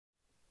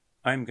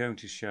I'm going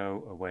to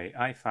show a way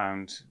I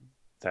found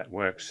that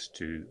works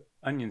to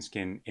onion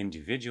skin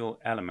individual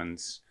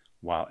elements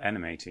while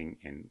animating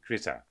in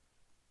Krita.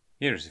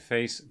 Here is a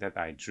face that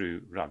I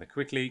drew rather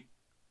quickly,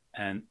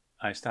 and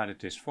I started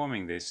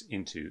transforming this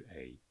into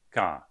a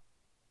car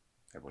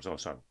that was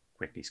also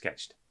quickly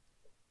sketched.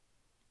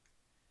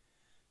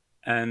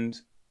 And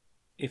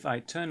if I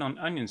turn on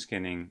onion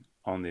skinning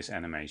on this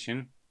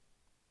animation,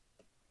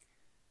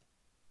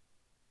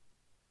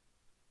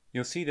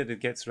 you'll see that it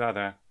gets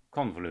rather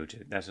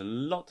convoluted. There's a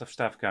lot of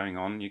stuff going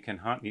on. You can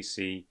hardly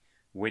see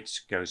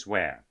which goes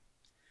where.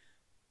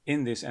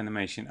 In this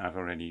animation, I've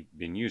already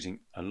been using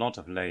a lot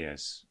of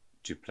layers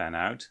to plan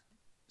out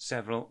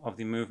several of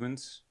the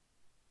movements.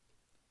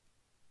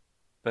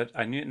 But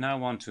I now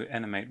want to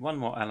animate one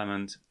more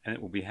element, and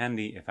it would be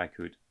handy if I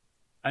could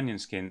onion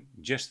skin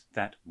just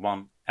that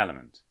one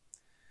element.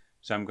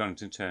 So I'm going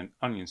to turn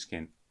onion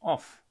skin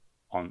off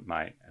on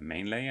my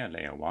main layer,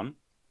 layer 1.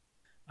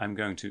 I'm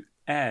going to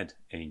add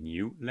a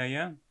new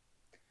layer.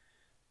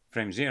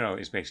 Frame 0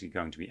 is basically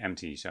going to be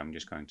empty, so I'm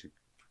just going to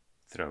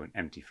throw an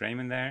empty frame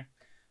in there.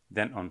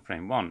 Then on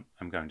frame 1,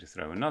 I'm going to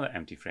throw another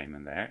empty frame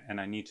in there, and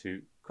I need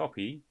to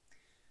copy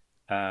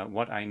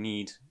what I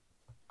need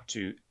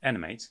to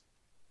animate.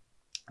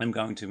 I'm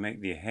going to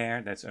make the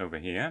hair that's over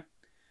here,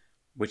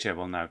 which I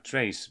will now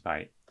trace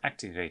by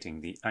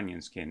activating the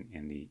onion skin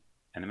in the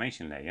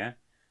animation layer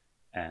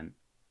and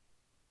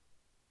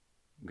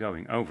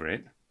going over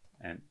it.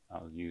 And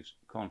I'll use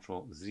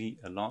Ctrl Z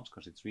a lot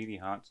because it's really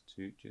hard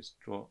to just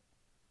draw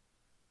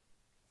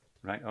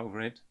right over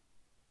it.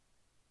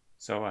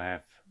 So I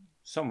have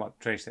somewhat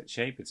traced that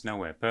shape. It's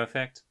nowhere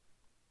perfect.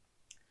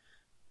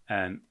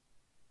 And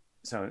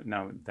so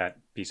now that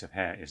piece of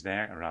hair is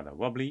there, rather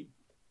wobbly.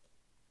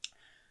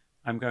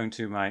 I'm going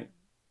to my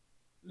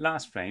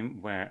last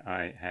frame where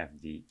I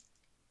have the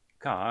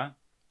car,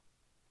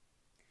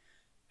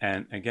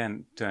 and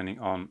again turning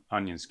on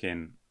onion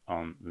skin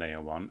on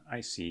layer 1, I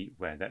see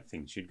where that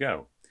thing should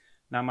go.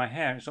 Now my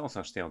hair is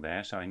also still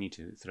there, so I need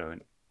to throw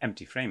an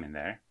empty frame in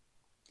there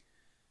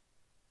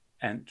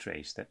and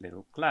trace that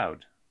little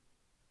cloud.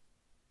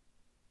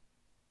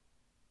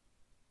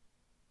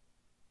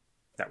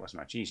 That was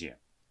much easier.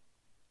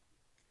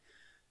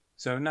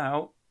 So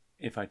now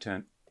if I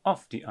turn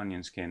off the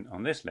onion skin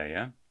on this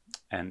layer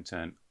and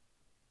turn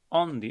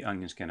on the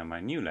onion skin on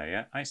my new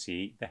layer, I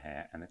see the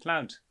hair and the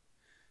cloud.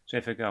 So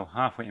if I go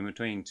halfway in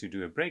between to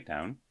do a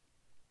breakdown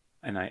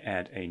and I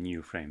add a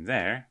new frame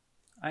there,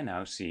 I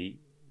now see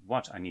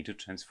what I need to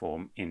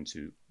transform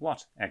into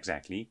what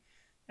exactly,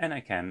 and I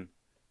can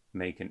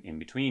make an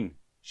in-between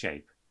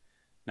shape.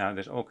 Now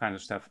there's all kinds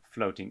of stuff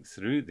floating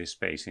through this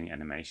space in the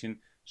animation,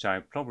 so I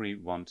probably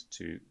want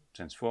to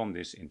transform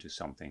this into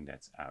something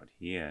that's out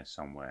here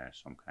somewhere,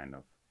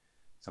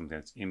 something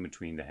that's in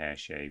between the hair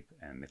shape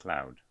and the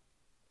cloud.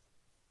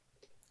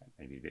 That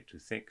may be a bit too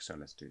thick, so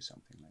let's do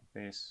something like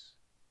this.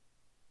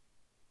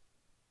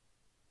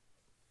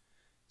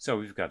 So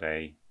we've got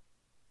a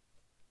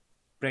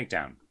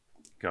breakdown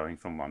going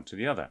from one to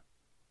the other.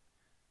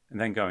 And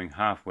then going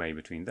halfway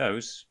between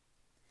those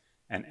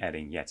and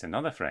adding yet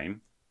another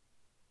frame,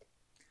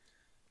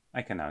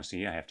 I can now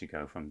see I have to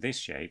go from this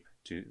shape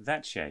to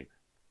that shape.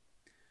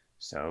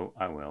 So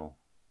I will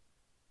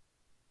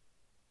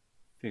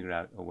figure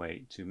out a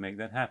way to make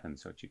that happen.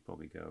 So it should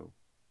probably go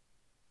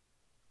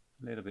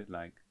a little bit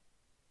like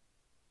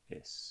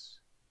this.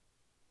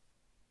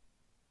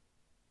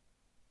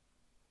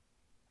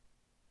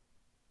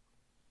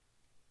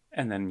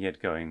 And then yet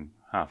going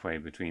halfway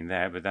between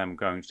there, but I'm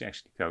going to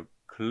actually go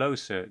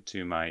closer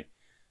to my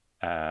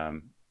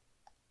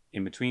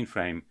in-between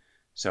frame,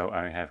 so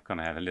I have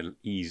gonna have a little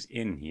ease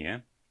in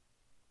here.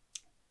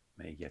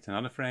 Make yet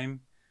another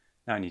frame.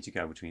 Now I need to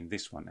go between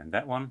this one and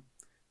that one,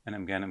 and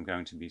again I'm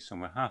going to be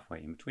somewhere halfway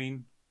in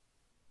between.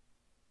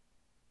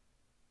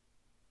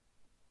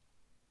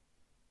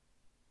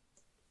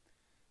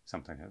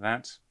 Something like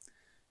that.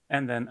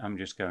 And then I'm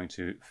just going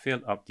to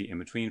fill up the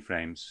in-between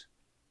frames.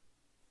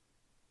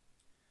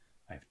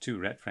 I have 2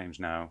 red frames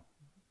now,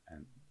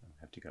 and I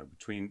have to go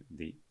between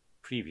the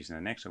previous and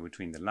the next, so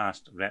between the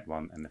last red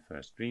one and the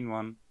first green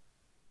one.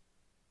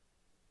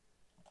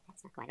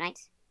 That's not quite right.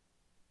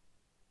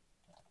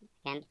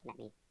 Again, let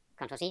me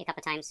Ctrl C a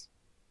couple of times.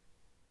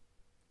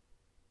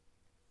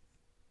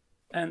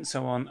 And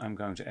so on. I'm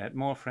going to add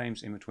more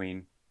frames in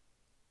between.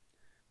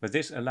 But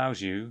this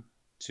allows you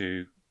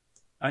to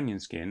onion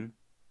skin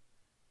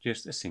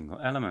just a single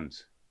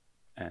element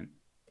and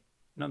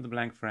not the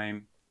blank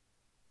frame.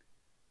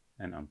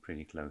 And I'm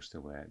pretty close to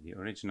where the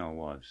original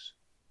was.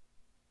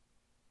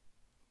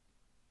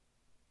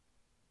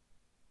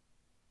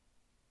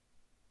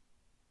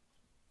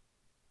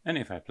 And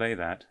if I play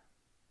that,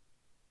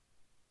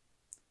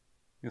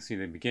 you'll see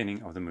the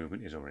beginning of the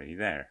movement is already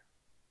there.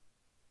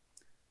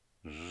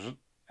 And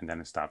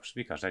then it stops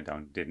because I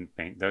didn't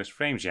paint those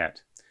frames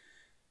yet.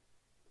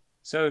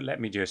 So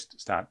let me just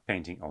start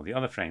painting all the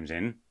other frames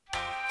in.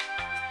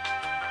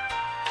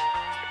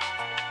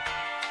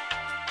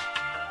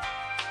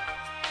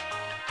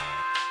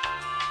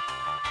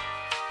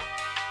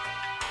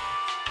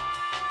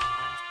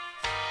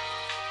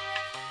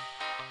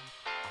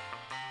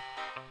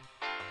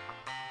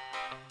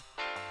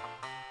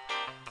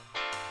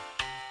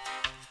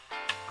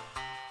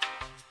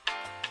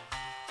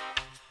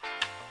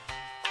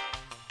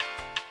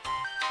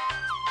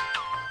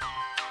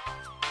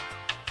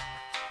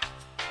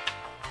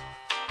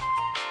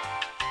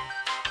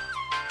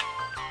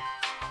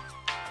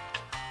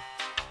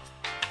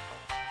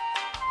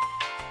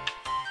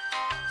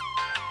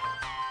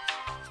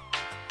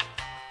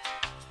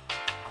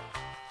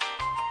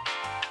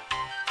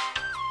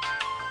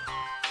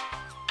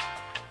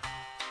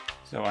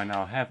 So I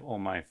now have all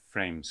my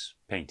frames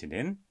painted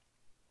in.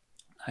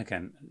 I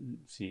can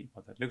see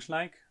what that looks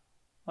like.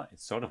 Well, it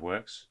sort of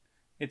works.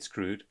 It's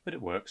crude, but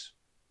it works.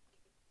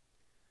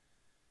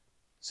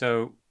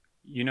 So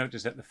you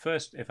notice that the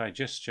first, if I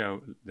just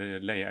show the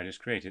layer I just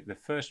created, the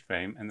first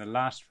frame and the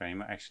last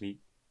frame are actually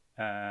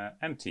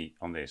empty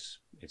on this.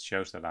 It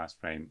shows the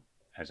last frame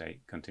as a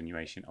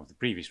continuation of the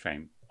previous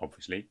frame,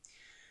 obviously.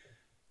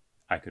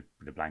 I could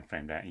put a blank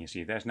frame there and you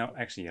see there's no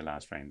actually a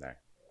last frame there.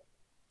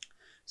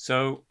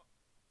 So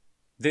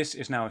this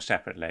is now a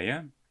separate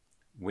layer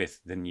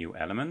with the new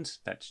element.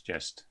 That's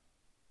just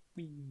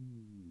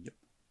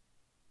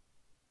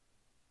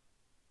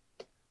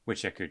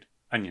which I could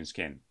onion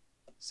skin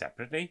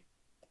separately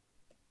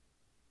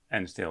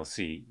and still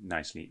see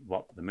nicely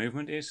what the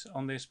movement is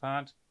on this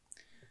part.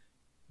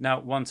 Now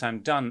once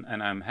I'm done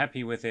and I'm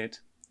happy with it,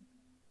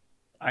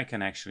 I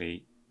can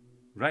actually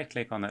right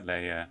click on that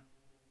layer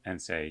and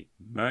say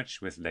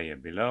merge with layer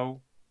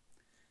below,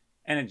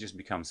 and it just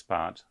becomes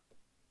part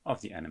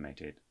of the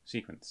animated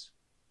sequence.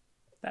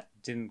 That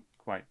didn't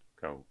quite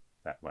go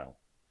that well.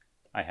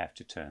 I have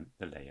to turn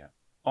the layer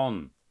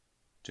on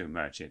to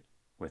merge it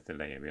with the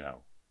layer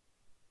below.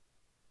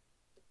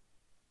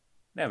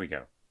 There we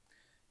go.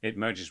 It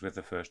merges with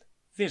the first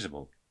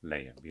visible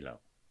layer below.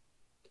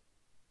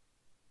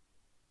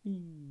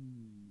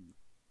 And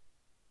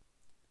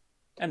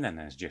then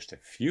there's just a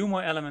few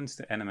more elements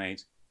to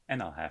animate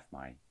and I'll have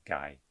my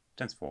guy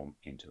transform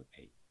into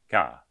a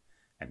car.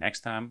 And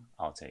next time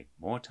I'll take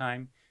more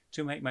time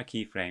to make my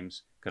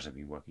keyframes because I've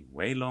been working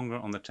way longer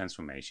on the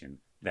transformation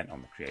than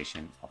on the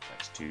creation of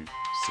those two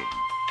silly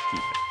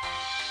keyframes.